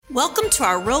Welcome to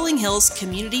our Rolling Hills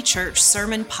Community Church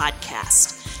Sermon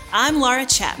Podcast. I'm Laura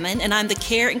Chapman, and I'm the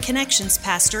Care and Connections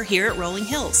Pastor here at Rolling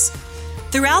Hills.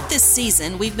 Throughout this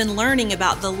season, we've been learning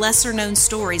about the lesser-known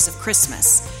stories of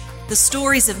Christmas, the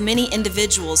stories of many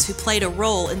individuals who played a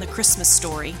role in the Christmas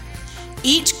story.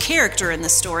 Each character in the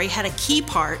story had a key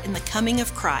part in the coming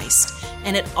of Christ,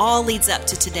 and it all leads up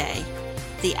to today,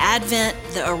 the Advent,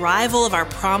 the arrival of our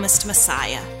promised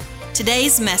Messiah.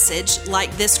 Today's message,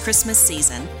 like this Christmas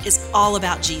season, is all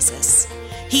about Jesus.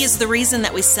 He is the reason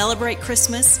that we celebrate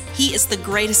Christmas. He is the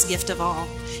greatest gift of all.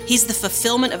 He's the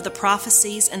fulfillment of the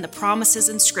prophecies and the promises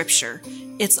in Scripture.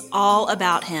 It's all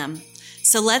about Him.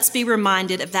 So let's be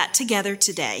reminded of that together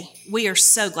today. We are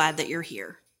so glad that you're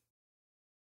here.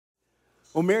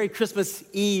 Well, Merry Christmas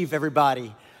Eve,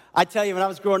 everybody. I tell you, when I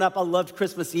was growing up, I loved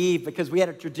Christmas Eve because we had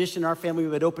a tradition in our family. We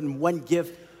would open one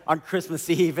gift on Christmas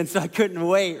Eve, and so I couldn't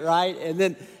wait, right? And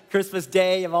then Christmas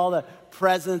Day of all the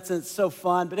presents, and it's so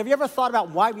fun. But have you ever thought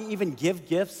about why we even give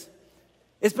gifts?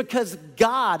 It's because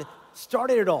God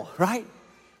started it all, right?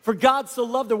 For God so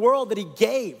loved the world that He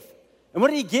gave. And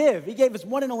what did He give? He gave His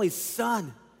one and only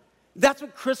Son. That's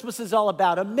what Christmas is all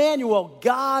about. Emmanuel,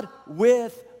 God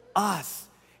with us.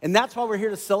 And that's why we're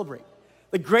here to celebrate.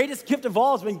 The greatest gift of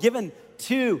all has been given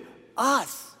to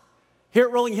us. Here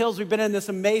at Rolling Hills, we've been in this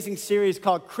amazing series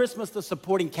called Christmas, the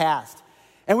Supporting Cast.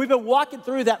 And we've been walking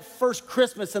through that first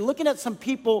Christmas and looking at some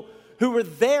people who were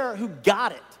there, who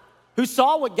got it, who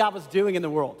saw what God was doing in the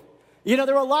world. You know,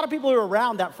 there were a lot of people who were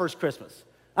around that first Christmas.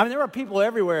 I mean, there were people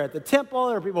everywhere at the temple,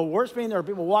 there were people worshiping, there were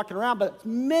people walking around, but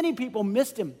many people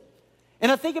missed Him. And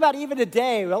I think about even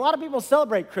today, a lot of people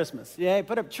celebrate Christmas. Yeah,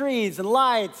 put up trees and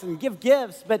lights and give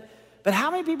gifts, but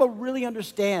how many people really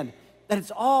understand that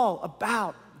it's all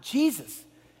about Jesus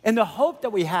and the hope that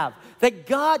we have, that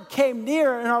God came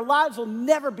near and our lives will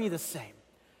never be the same.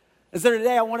 And so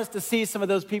today I want us to see some of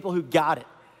those people who got it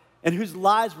and whose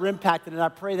lives were impacted, and I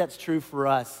pray that's true for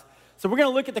us. So we're going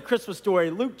to look at the Christmas story,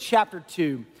 Luke chapter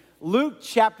 2. Luke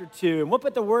chapter 2, and we'll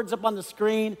put the words up on the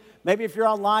screen. Maybe if you're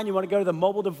online, you want to go to the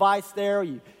mobile device there,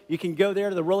 you can go there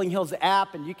to the Rolling Hills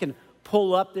app and you can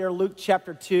pull up there Luke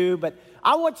chapter 2. But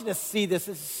I want you to see this.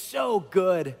 This is so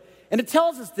good. And it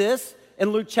tells us this in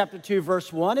Luke chapter 2,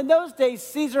 verse 1. In those days,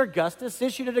 Caesar Augustus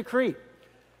issued a decree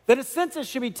that a census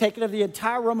should be taken of the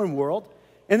entire Roman world.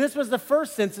 And this was the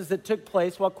first census that took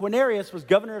place while Quirinius was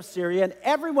governor of Syria, and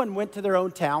everyone went to their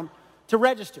own town to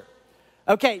register.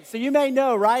 Okay, so you may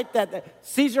know, right, that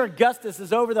Caesar Augustus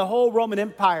is over the whole Roman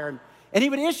Empire. And he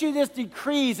would issue these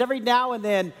decrees every now and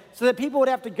then so that people would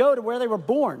have to go to where they were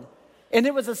born. And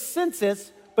it was a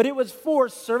census, but it was for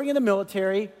serving in the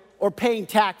military or paying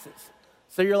taxes.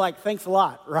 So you're like, thanks a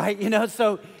lot, right? You know,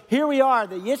 so here we are.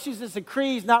 He issues this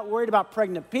decree. He's not worried about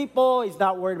pregnant people. He's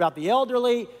not worried about the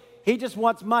elderly. He just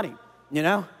wants money, you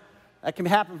know? That can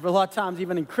happen for a lot of times,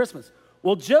 even in Christmas.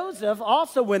 Well, Joseph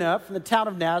also went up from the town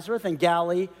of Nazareth in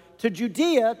Galilee to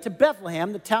Judea to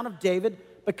Bethlehem, the town of David,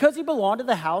 because he belonged to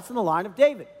the house and the line of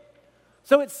David.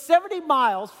 So it's 70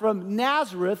 miles from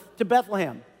Nazareth to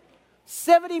Bethlehem.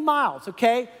 70 miles,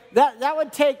 okay? That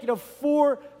would take,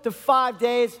 4 to 5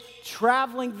 days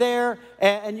traveling there.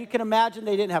 And you can imagine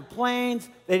they didn't have planes.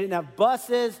 They didn't have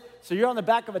buses. So you're on the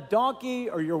back of a donkey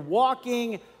or you're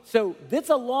walking. So it's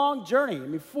a long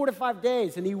journey. 4 to 5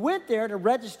 days. And he went there to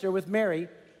register with Mary,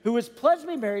 who was pledged to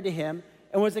be married to him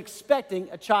and was expecting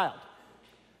a child.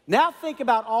 Now think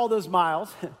about all those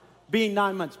miles being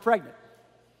 9 months pregnant.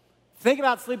 Think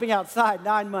about sleeping outside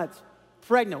 9 months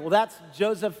pregnant. Well, that's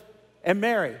Joseph and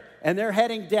Mary, and they're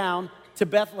heading down to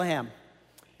Bethlehem.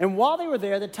 And while they were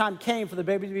there, the time came for the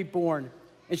baby to be born,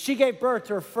 and she gave birth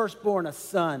to her firstborn, a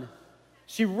son.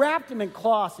 She wrapped him in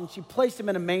cloths, and she placed him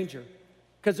in a manger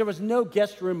because there was no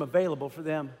guest room available for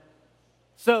them.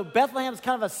 So Bethlehem is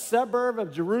kind of a suburb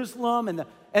of Jerusalem, and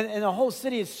the whole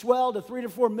city is swelled to 3 to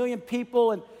 4 million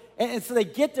people, and so they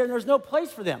get there, and there's no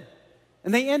place for them.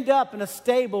 And they end up in a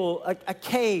stable, a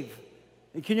cave.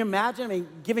 And can you imagine,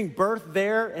 giving birth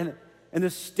there in the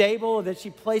stable, and then she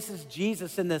places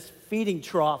Jesus in this feeding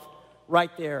trough right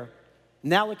there.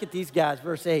 Now look at these guys,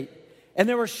 verse 8. And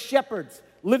there were shepherds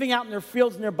living out in their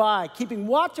fields nearby, keeping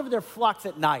watch over their flocks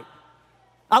at night.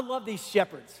 I love these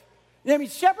shepherds.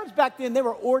 Shepherds back then, they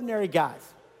were ordinary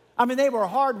guys. They were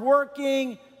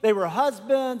hardworking, they were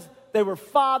husbands, they were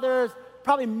fathers,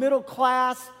 probably middle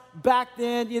class back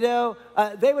then,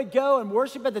 They would go and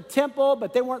worship at the temple,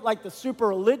 but they weren't like the super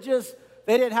religious.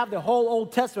 They didn't have the whole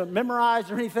Old Testament memorized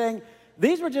or anything.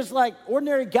 These were just like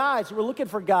ordinary guys who were looking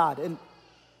for God,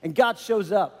 and God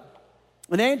shows up.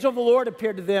 An angel of the Lord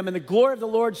appeared to them, and the glory of the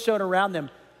Lord shone around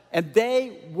them, and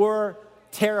they were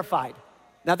terrified.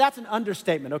 Now, that's an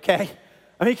understatement, okay?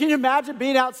 I mean, can you imagine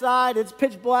being outside, it's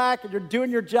pitch black, and you're doing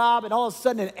your job, and all of a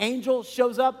sudden an angel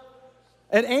shows up?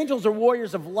 And angels are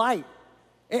warriors of light.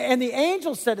 And the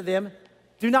angel said to them,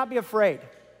 do not be afraid.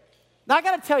 Now, I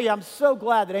got to tell you, I'm so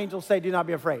glad that angels say, do not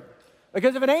be afraid.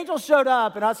 Because if an angel showed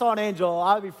up and I saw an angel,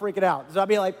 I would be freaking out. So I'd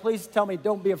be like, please tell me,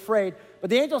 don't be afraid.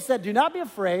 But the angel said, do not be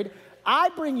afraid. I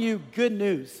bring you good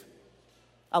news.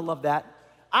 I love that.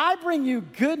 I bring you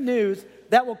good news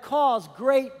that will cause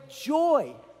great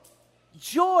joy.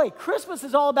 Joy. Christmas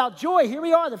is all about joy. Here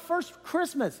we are, the first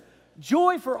Christmas.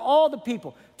 Joy for all the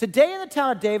people. Today in the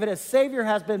town of David, a Savior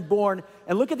has been born.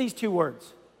 And look at these two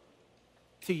words.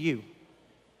 To you.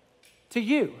 To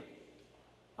you.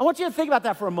 I want you to think about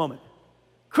that for a moment.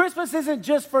 Christmas isn't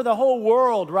just for the whole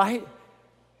world, right?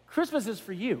 Christmas is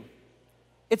for you.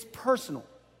 It's personal.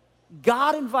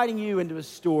 God inviting you into a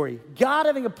story. God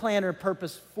having a plan and a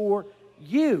purpose for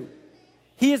you.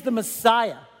 He is the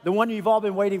Messiah, the one you've all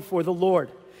been waiting for, the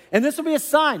Lord. And this will be a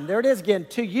sign, there it is again,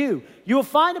 to you. You will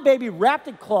find a baby wrapped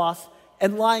in cloths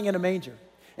and lying in a manger.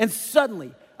 And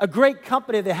suddenly, a great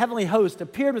company of the heavenly host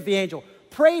appeared with the angel,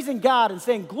 praising God and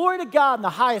saying, glory to God in the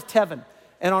highest heaven,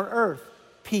 and on earth,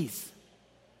 peace.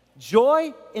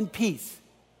 Joy and peace.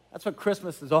 That's what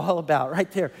Christmas is all about,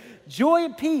 right there. Joy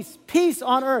and peace. Peace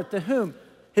on earth, to whom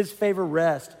his favor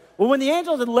rests. Well, when the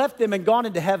angels had left them and gone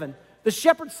into heaven, the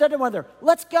shepherds said to one another,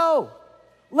 let's go.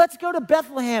 Let's go to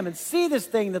Bethlehem and see this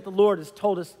thing that the Lord has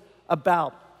told us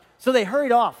about. So they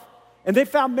hurried off, and they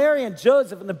found Mary and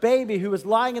Joseph and the baby who was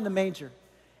lying in the manger.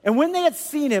 And when they had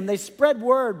seen him, they spread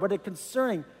word what had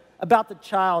concerning about the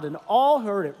child, and all who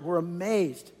heard it were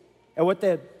amazed at what they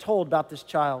had told about this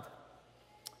child.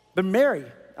 But Mary,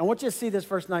 I want you to see this,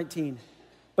 verse 19.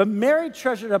 But Mary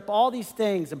treasured up all these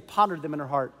things and pondered them in her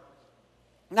heart.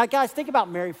 Now, guys, think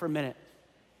about Mary for a minute.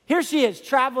 Here she is,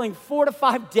 traveling 4 to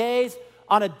 5 days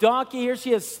on a donkey. Here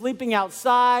she is sleeping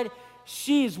outside.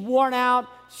 She's worn out.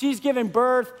 She's giving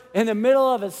birth in the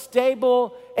middle of a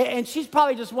stable. And she's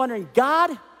probably just wondering,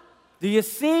 God, do you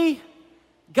see?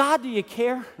 God, do you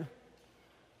care?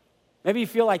 Maybe you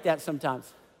feel like that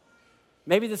sometimes.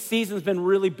 Maybe the season's been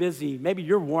really busy. Maybe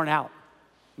you're worn out.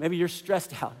 Maybe you're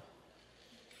stressed out.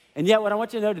 And yet what I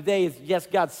want you to know today is, yes,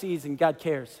 God sees and God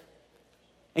cares.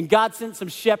 And God sent some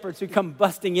shepherds who come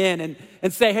busting in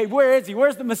and say, hey, where is he?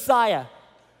 Where's the Messiah?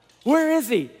 Where is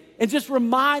he? And just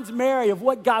reminds Mary of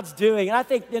what God's doing. And I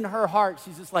think in her heart,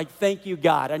 she's just like, thank you,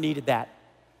 God. I needed that.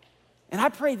 And I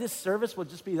pray this service will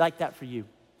just be like that for you.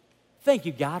 Thank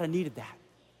you, God. I needed that.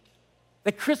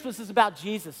 That Christmas is about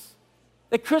Jesus.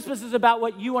 That Christmas is about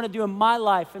what you want to do in my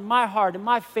life, in my heart, in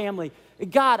my family.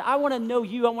 God, I want to know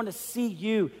you. I want to see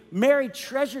you. Mary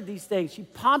treasured these things. She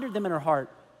pondered them in her heart.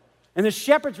 And the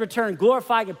shepherds returned,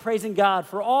 glorifying and praising God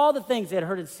for all the things they had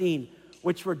heard and seen,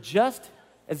 which were just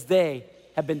as they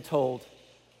had been told.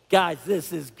 Guys,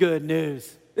 this is good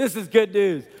news. This is good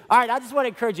news. All right, I just want to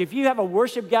encourage you. If you have a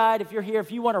worship guide, if you're here,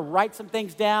 if you want to write some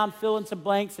things down, fill in some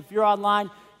blanks, if you're online,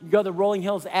 you can go to the Rolling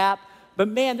Hills app. But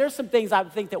man, there's some things I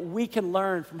think that we can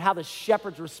learn from how the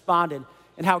shepherds responded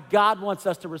and how God wants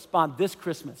us to respond this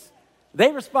Christmas.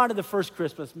 They responded the first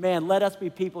Christmas. Man, let us be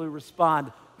people who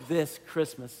respond this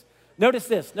Christmas. Notice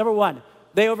this. Number one,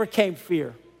 they overcame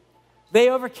fear. They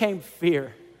overcame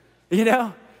fear. You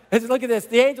know, look at this.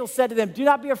 The angel said to them, do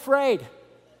not be afraid.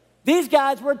 These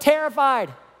guys were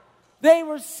terrified. They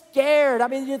were scared. I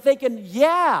mean, you're thinking,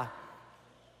 yeah.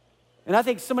 And I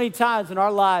think so many times in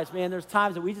our lives, man, there's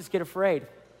times that we just get afraid.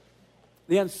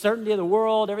 The uncertainty of the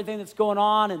world, everything that's going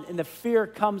on, and the fear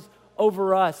comes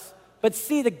over us. But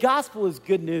see, the gospel is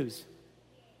good news.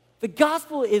 The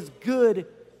gospel is good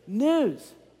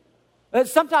news.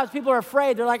 Sometimes people are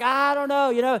afraid. They're like, I don't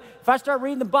know, if I start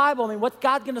reading the Bible, I mean, what's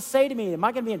God going to say to me? Am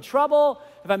I going to be in trouble?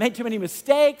 If I make too many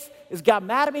mistakes, is God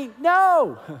mad at me?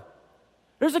 No.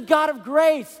 There's a God of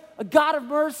grace, a God of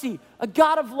mercy, a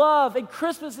God of love, and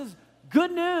Christmas is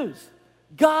good news.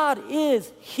 God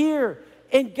is here,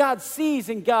 and God sees,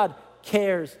 and God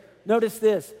cares. Notice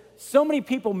this. So many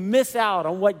people miss out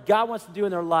on what God wants to do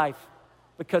in their life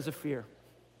because of fear.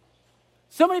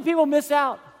 So many people miss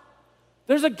out.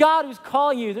 There's a God who's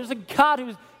calling you. There's a God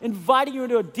who's inviting you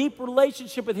into a deep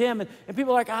relationship with him. And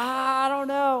people are like, I don't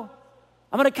know.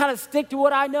 I'm going to kind of stick to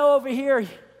what I know over here.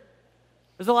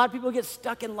 There's a lot of people who get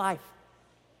stuck in life.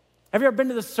 Have you ever been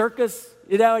to the circus,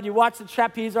 and you watch the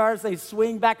trapeze artists, they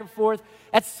swing back and forth?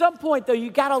 At some point, though, you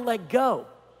got to let go,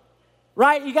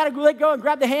 right? You got to let go and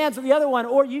grab the hands of the other one,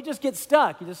 or you just get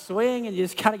stuck. You just swing and you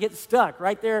just kind of get stuck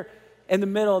right there in the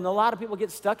middle. And a lot of people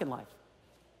get stuck in life.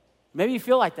 Maybe you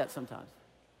feel like that sometimes.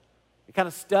 You're kind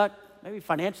of stuck, maybe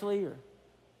financially, or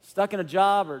stuck in a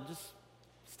job, or just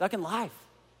stuck in life.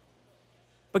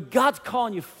 But God's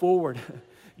calling you forward.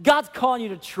 God's calling you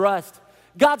to trust.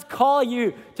 God's calling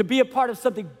you to be a part of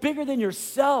something bigger than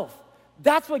yourself.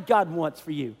 That's what God wants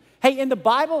for you. Hey, in the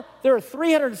Bible, there are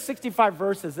 365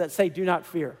 verses that say, do not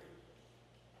fear.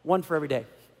 One for every day.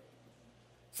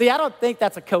 See, I don't think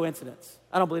that's a coincidence.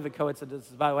 I don't believe in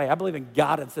coincidences, by the way. I believe in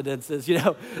God-incidences, you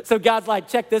know. So God's like,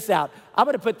 check this out. I'm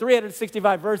going to put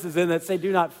 365 verses in that say,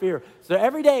 do not fear. So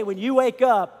every day when you wake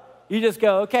up, you just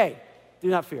go, okay, do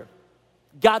not fear.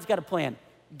 God's got a plan.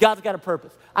 God's got a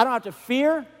purpose. I don't have to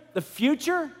fear the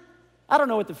future. I don't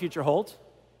know what the future holds,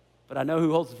 but I know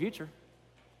who holds the future.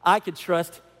 I can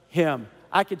trust him.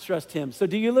 I can trust him. So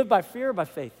do you live by fear or by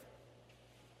faith?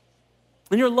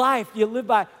 In your life, do you live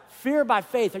by fear or by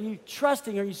faith? Are you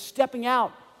trusting? Are you stepping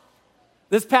out?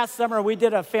 This past summer, we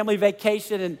did a family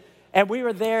vacation, and we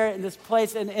were there in this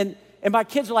place, and my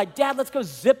kids were like, Dad, let's go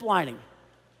zip lining.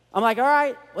 I'm like, all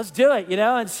right, let's do it, you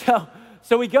know? And so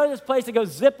we go to this place to go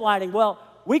zip lining. Well,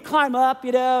 we climb up,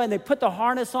 you know, and they put the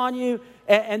harness on you,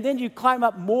 and then you climb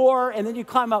up more, and then you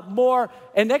climb up more,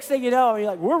 and next thing you know, you're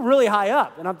like, we're really high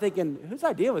up. And I'm thinking, whose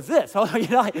idea was this? You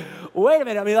know, like, wait a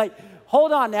minute. I mean, like,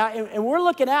 hold on now. And we're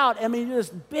looking out, I mean, this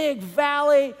big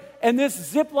valley, and this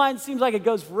zip line seems like it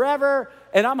goes forever,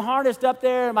 and I'm harnessed up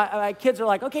there, and my kids are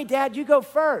like, okay, Dad, you go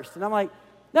first. And I'm like,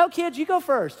 no, kids, you go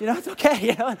first. You know, it's okay.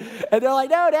 You know? And they're like,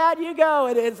 no, Dad, you go.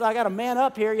 And it's like, I got to man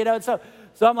up here, you know. And so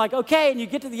I'm like, okay. And you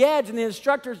get to the edge, and the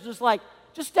instructor's just like,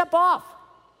 just step off.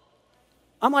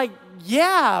 I'm like,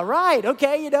 yeah, right,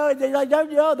 okay. You know, and they're like,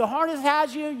 no, the harness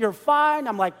has you. You're fine.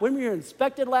 I'm like, when were you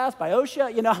inspected last by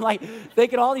OSHA? You know, I'm like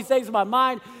thinking all these things in my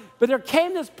mind. But there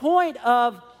came this point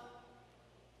of,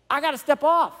 I got to step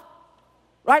off.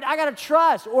 Right? I got to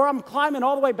trust, or I'm climbing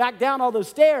all the way back down all those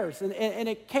stairs. And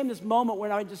it came this moment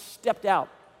when I just stepped out.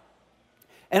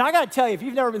 And I got to tell you, if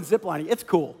you've never been ziplining, it's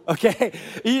cool, okay?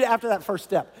 After that first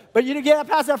step. But you get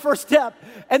past that first step,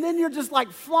 and then you're just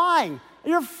like flying.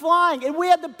 You're flying. And we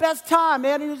had the best time,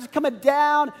 man. You're just coming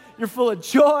down. You're full of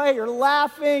joy. You're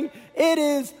laughing. It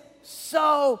is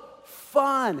so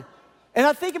fun. And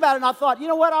I think about it, and I thought, you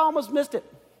know what? I almost missed it.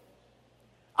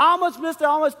 I almost missed it. I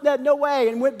almost said, no way,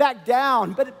 and went back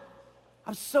down. But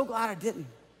I'm so glad I didn't.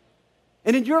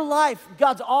 And in your life,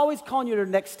 God's always calling you to the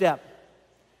next step.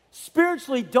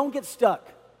 Spiritually, don't get stuck.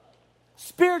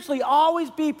 Spiritually,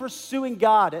 always be pursuing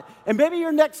God. And maybe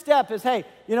your next step is, hey,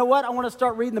 you know what? I want to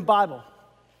start reading the Bible.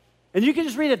 And you can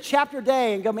just read a chapter a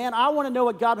day and go, man, I want to know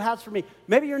what God has for me.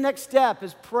 Maybe your next step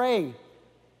is praying.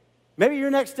 Maybe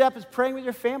your next step is praying with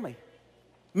your family.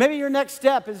 Maybe your next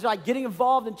step is like getting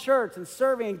involved in church and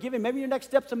serving and giving. Maybe your next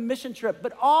step's a mission trip.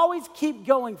 But always keep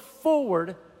going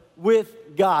forward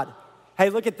with God. Hey,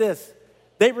 look at this.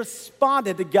 They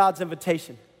responded to God's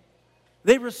invitation.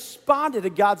 They responded to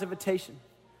God's invitation.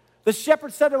 The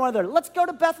shepherds said to one another, let's go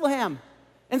to Bethlehem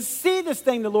and see this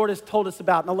thing the Lord has told us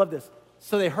about. And I love this.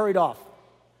 So they hurried off.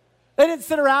 They didn't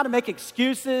sit around and make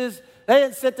excuses. They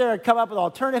didn't sit there and come up with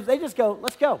alternatives. They just go.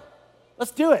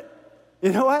 Let's do it.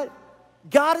 You know what?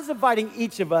 God is inviting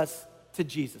each of us to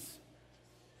Jesus.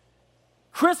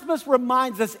 Christmas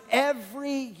reminds us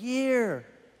every year.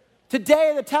 Today,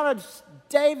 in the town of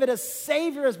David, a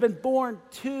Savior has been born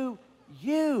to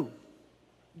you.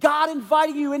 God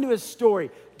inviting you into his story.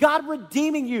 God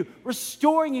redeeming you,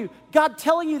 restoring you. God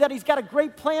telling you that he's got a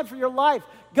great plan for your life.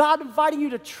 God inviting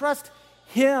you to trust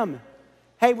him.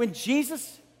 Hey, when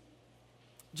Jesus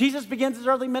begins his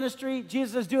earthly ministry,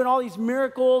 Jesus is doing all these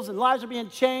miracles and lives are being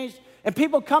changed. And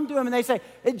people come to him and they say,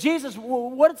 hey, Jesus,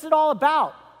 what's it all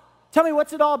about? Tell me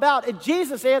what's it all about. And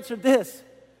Jesus answered this,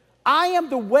 I am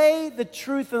the way, the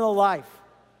truth, and the life.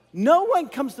 No one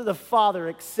comes to the Father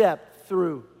except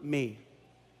through me.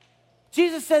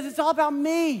 Jesus says it's all about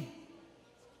me.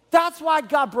 That's why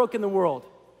God broke in the world.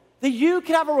 That you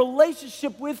can have a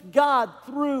relationship with God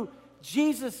through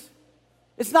Jesus.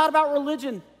 It's not about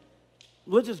religion.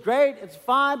 Religion's great, it's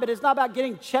fine, but it's not about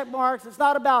getting check marks. It's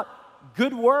not about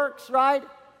good works, right?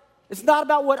 It's not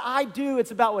about what I do,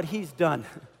 it's about what he's done.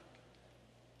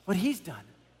 What he's done.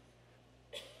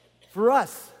 For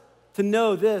us to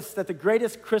know this, that the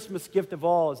greatest Christmas gift of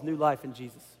all is new life in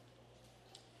Jesus.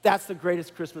 That's the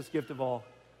greatest Christmas gift of all.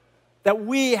 That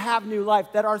we have new life,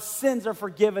 that our sins are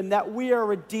forgiven, that we are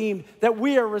redeemed, that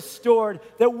we are restored,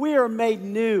 that we are made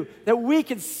new, that we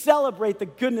can celebrate the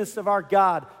goodness of our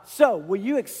God. So, will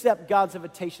you accept God's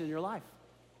invitation in your life?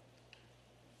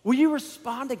 Will you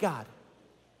respond to God?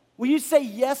 Will you say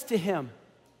yes to him?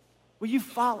 Will you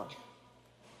follow?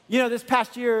 You know, this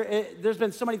past year, there's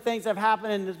been so many things that have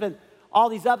happened, and there's been all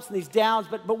these ups and these downs,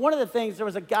 but one of the things, there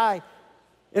was a guy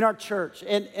in our church,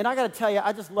 and I got to tell you,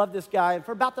 I just love this guy, and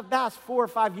for about the past 4 or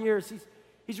 5 years,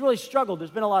 he's he's really struggled.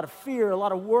 There's been a lot of fear, a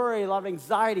lot of worry, a lot of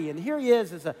anxiety. And here he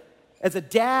is as a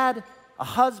dad, a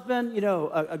husband,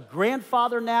 a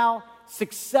grandfather now,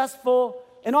 successful,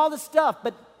 and all this stuff.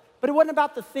 But it wasn't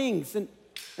about the things. And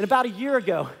about a year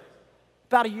ago,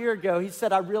 he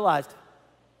said, I realized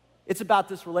it's about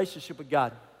this relationship with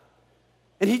God.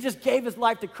 And he just gave his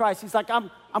life to Christ. He's like, I'm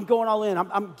going all in.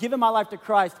 I'm giving my life to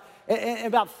Christ. And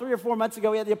about 3 or 4 months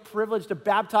ago, we had the privilege to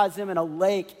baptize him in a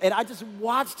lake. And I just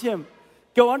watched him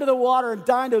go under the water and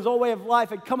die into his old way of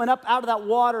life and coming up out of that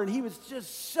water. And he was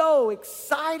just so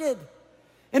excited.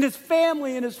 And his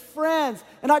family and his friends.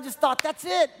 And I just thought, that's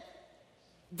it.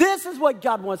 This is what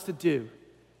God wants to do.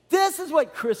 This is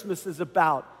what Christmas is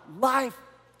about. Life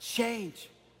change.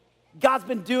 God's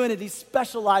been doing it. He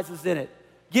specializes in it.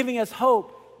 Giving us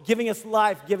hope, giving us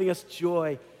life, giving us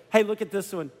joy. Hey, look at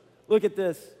this one. Look at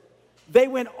this. They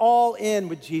went all in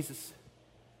with Jesus.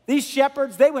 These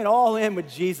shepherds, they went all in with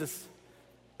Jesus.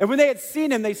 And when they had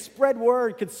seen him, they spread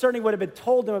word concerning what had been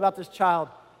told them about this child.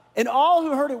 And all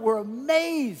who heard it were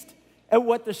amazed at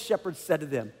what the shepherds said to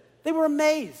them. They were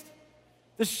amazed.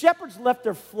 The shepherds left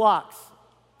their flocks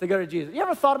to go to Jesus. You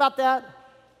ever thought about that?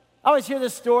 I always hear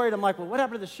this story, and I'm like, well, what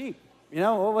happened to the sheep?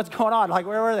 What's going on? Like,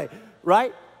 where were they?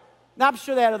 Right? Now, I'm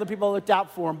sure they had other people who looked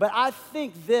out for them, but I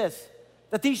think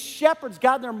that these shepherds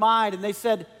got in their mind and they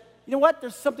said, you know what?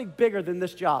 There's something bigger than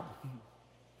this job.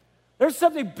 There's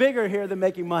something bigger here than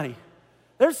making money.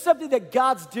 There's something that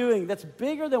God's doing that's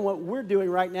bigger than what we're doing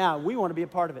right now. We want to be a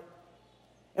part of it.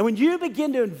 And when you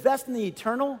begin to invest in the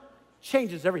eternal,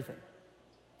 changes everything.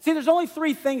 See, there's only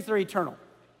 3 things that are eternal.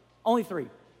 Only 3.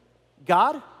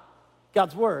 God,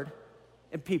 God's word,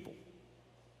 and people.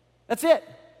 That's it.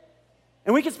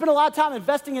 And we can spend a lot of time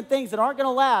investing in things that aren't going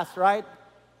to last, right?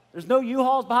 There's no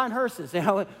U-Hauls behind hearses.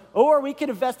 Or we can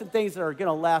invest in things that are going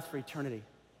to last for eternity.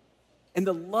 And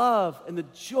the love and the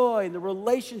joy and the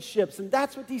relationships, and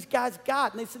that's what these guys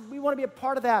got. And they said, we want to be a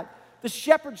part of that. The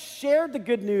shepherds shared the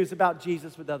good news about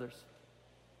Jesus with others.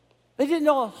 They didn't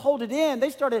know how to hold it in. They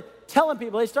started telling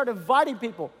people. They started inviting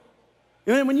people.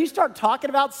 And when you start talking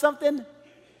about something,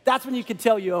 that's when you can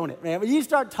tell you own it, man. When you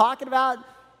start talking about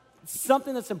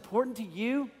something that's important to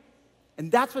you,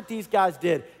 and that's what these guys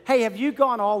did. Hey, have you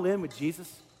gone all in with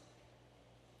Jesus?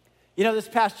 This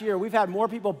past year, we've had more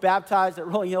people baptized at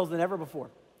Rolling Hills than ever before.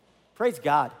 Praise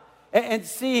God. And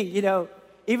seeing,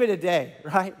 even today,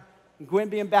 right? Gwen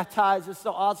being baptized is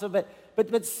so awesome,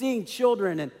 but seeing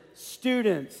children and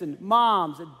students and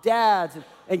moms and dads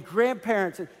and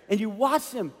grandparents, and you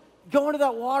watch them go into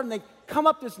that water and they come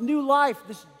up this new life,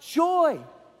 this joy.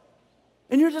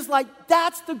 And you're just like,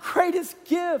 that's the greatest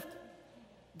gift.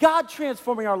 God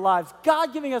transforming our lives,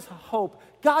 God giving us hope,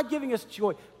 God giving us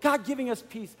joy, God giving us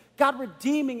peace, God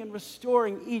redeeming and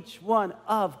restoring each one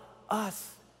of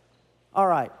us. All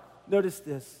right, notice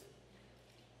this.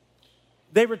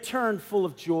 They returned full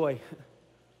of joy.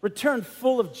 Returned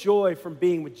full of joy from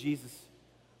being with Jesus.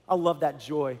 I love that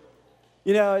joy.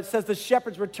 It says the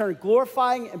shepherds returned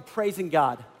glorifying and praising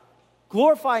God.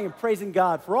 Glorifying and praising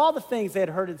God for all the things they had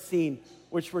heard and seen,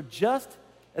 which were just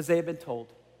as they had been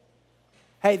told.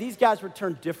 Hey, these guys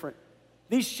returned different.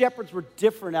 These shepherds were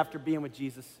different after being with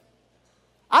Jesus.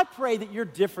 I pray that you're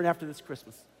different after this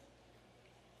Christmas.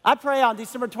 I pray on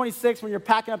December 26th when you're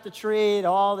packing up the tree and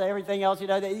everything else,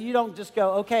 that you don't just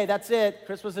go, okay, that's it,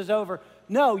 Christmas is over.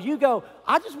 No, you go,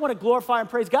 I just want to glorify and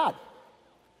praise God.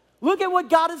 Look at what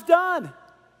God has done.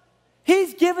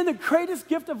 He's given the greatest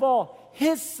gift of all,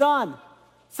 his son,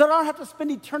 so that I don't have to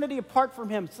spend eternity apart from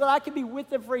him, so that I can be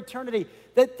with him for eternity,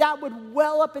 that would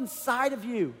well up inside of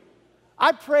you.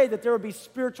 I pray that there would be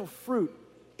spiritual fruit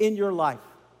in your life.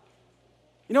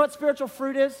 You know what spiritual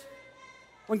fruit is?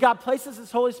 When God places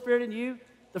his Holy Spirit in you,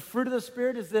 the fruit of the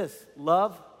Spirit is this: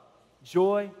 love,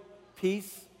 joy,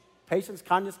 peace, patience,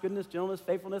 kindness, goodness, gentleness,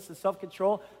 faithfulness, and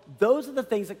self-control. Those are the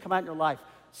things that come out in your life.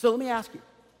 So let me ask you,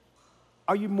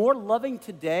 are you more loving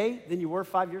today than you were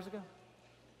 5 years ago?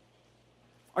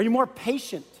 Are you more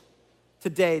patient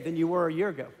today than you were a year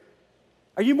ago?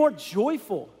 Are you more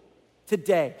joyful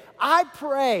today? I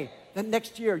pray that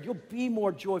next year you'll be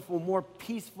more joyful, more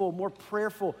peaceful, more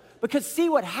prayerful. Because see,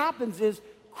 what happens is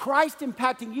Christ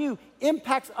impacting you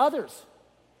impacts others,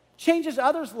 changes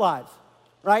others' lives,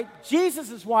 right? Jesus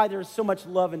is why there's so much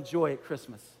love and joy at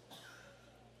Christmas.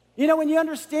 When you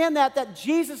understand that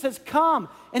Jesus has come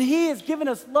and he has given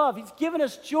us love, he's given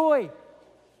us joy.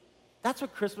 That's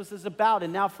what Christmas is about.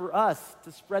 And now for us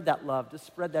to spread that love, to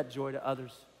spread that joy to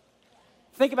others.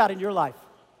 Think about in your life,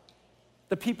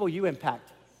 the people you impact.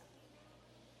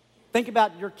 Think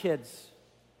about your kids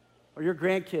or your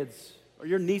grandkids or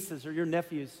your nieces or your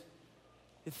nephews.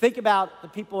 Think about the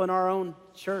people in our own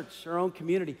church, our own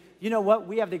community. You know what?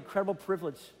 We have the incredible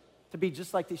privilege to be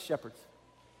just like these shepherds.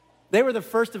 They were the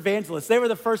first evangelists. They were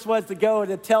the first ones to go and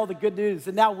to tell the good news.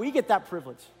 And now we get that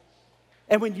privilege.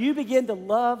 And when you begin to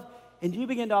love and you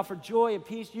begin to offer joy and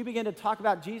peace, you begin to talk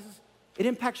about Jesus, it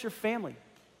impacts your family.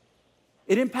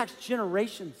 It impacts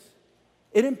generations.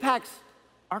 It impacts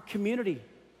our community.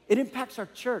 It impacts our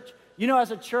church. You know,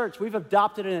 as a church, we've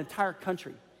adopted an entire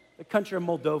country, the country of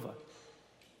Moldova.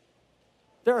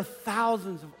 There are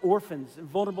thousands of orphans and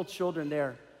vulnerable children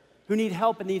there who need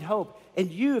help and need hope. And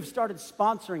you have started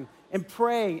sponsoring and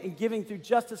praying and giving through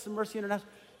Justice and Mercy International.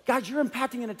 Guys, you're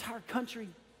impacting an entire country.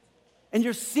 And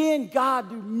you're seeing God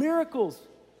do miracles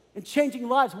and changing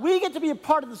lives. We get to be a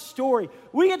part of the story.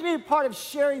 We get to be a part of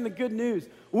sharing the good news.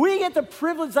 We get the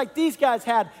privilege like these guys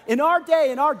had in our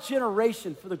day, in our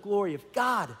generation, for the glory of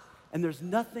God. And there's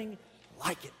nothing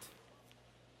like it.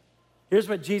 Here's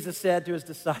what Jesus said to his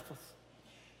disciples.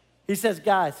 He says,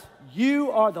 guys,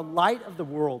 you are the light of the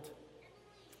world.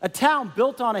 A town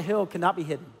built on a hill cannot be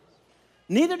hidden.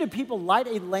 Neither do people light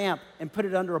a lamp and put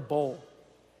it under a bowl.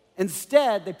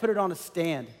 Instead, they put it on a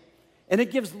stand, and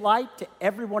it gives light to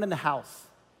everyone in the house.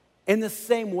 In the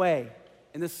same way,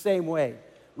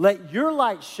 let your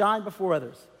light shine before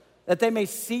others, that they may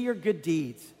see your good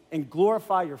deeds and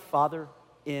glorify your Father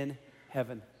in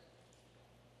heaven.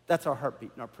 That's our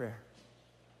heartbeat and our prayer.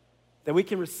 That we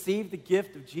can receive the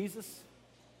gift of Jesus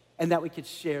and that we can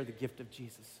share the gift of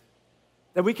Jesus.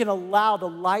 That we can allow the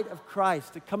light of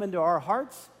Christ to come into our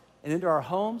hearts and into our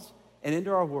homes and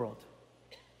into our world.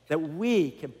 That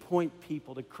we can point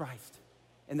people to Christ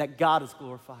and that God is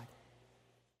glorified.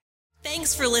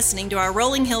 Thanks for listening to our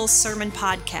Rolling Hills Sermon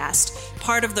Podcast,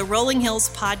 part of the Rolling Hills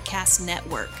Podcast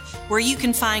Network, where you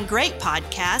can find great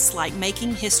podcasts like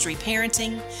Making History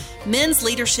Parenting, Men's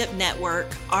Leadership Network,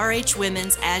 RH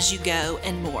Women's As You Go,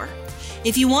 and more.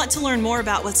 If you want to learn more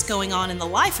about what's going on in the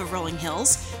life of Rolling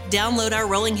Hills, download our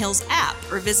Rolling Hills app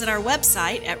or visit our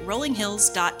website at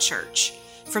rollinghills.church.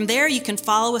 From there, you can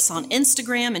follow us on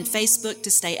Instagram and Facebook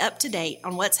to stay up to date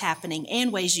on what's happening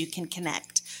and ways you can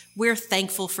connect. We're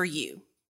thankful for you.